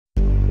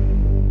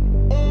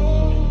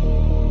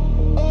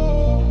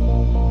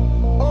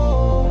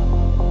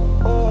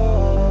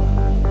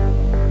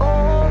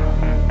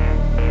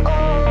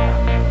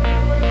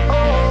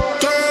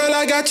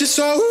you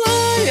so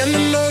high, and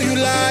I know you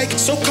like.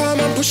 So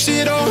come and push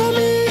it on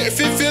me if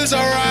it feels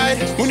alright.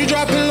 When you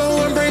drop it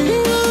low and bring me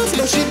off,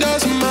 no, she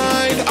doesn't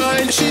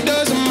mind. She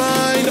doesn't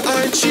mind.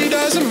 She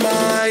doesn't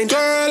mind.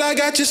 Girl, I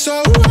got you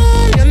so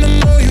high, and I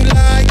know you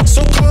like.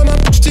 So come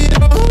and push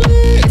it on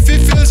me if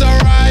it feels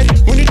alright.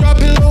 When you drop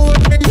it low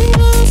and bring me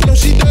off, no,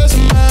 she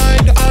doesn't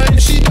mind.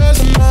 She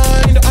doesn't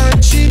mind.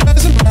 She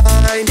doesn't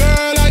mind.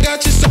 Girl, I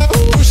got you so.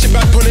 Push it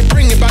back on it,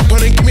 bring it back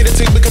on it. Give me the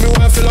tick, because me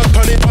want to feel up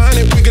on it. Find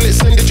it, wiggle it,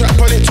 send the trap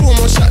on it. Two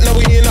more shots, now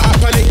we in the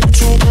app on it.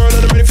 True girl,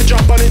 and I'm ready for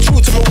drop on it.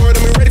 True to my word,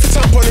 I'm ready for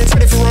tap on it.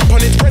 Ready for rump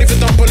on it, ready for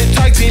dump on it.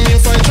 Tag team in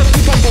fight, trying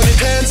to pump on it.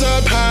 Hands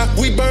up high,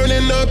 we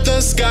burning up the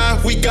sky.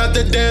 We got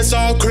the dance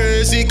all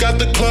crazy, got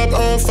the club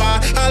on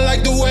fire. I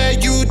like the way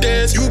you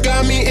dance, you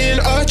got me in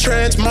a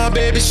trance. My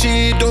baby,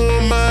 she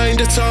don't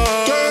mind at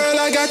all. Girl,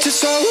 I got you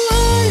so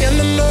high, and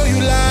I know you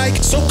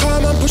like. So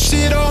come and push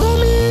it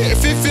on me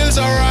if it feels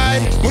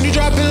alright. When you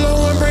drop it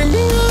low and bring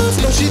me off,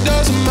 no, she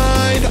doesn't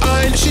mind.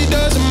 She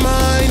doesn't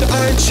mind.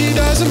 She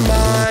doesn't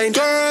mind.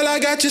 Girl, I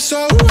got you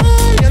so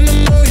high, and I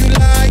know you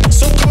like.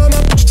 So come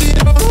and push it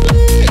on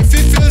me if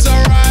it feels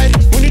alright.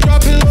 When you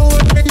drop it low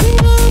and bring me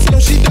off, no,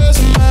 she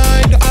doesn't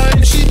mind.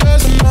 She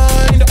doesn't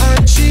mind.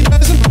 She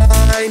doesn't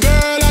mind.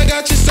 Girl, I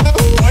got you so.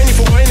 Whiny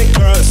for whiny,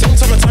 girl. Same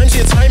time I time,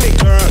 she a time it,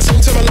 girl. Same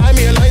time I lie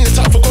me, I line the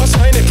top for go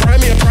sign it. Prime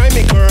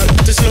me, girl.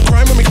 This is no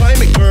crime when we climb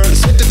it, girl.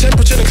 Set the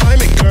temperature and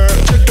climate, girl.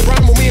 Check the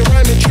rhyme with me and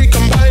rhyme and tree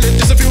combine it.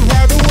 This if you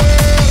ride the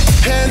world.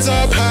 Hands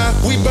up high,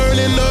 we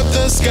burning up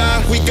the sky.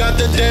 We got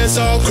the dance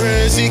all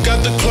crazy,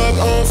 got the club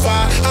on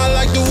fire. I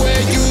like the way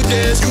you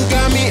dance, you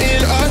got me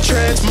in a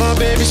trance. My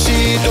baby,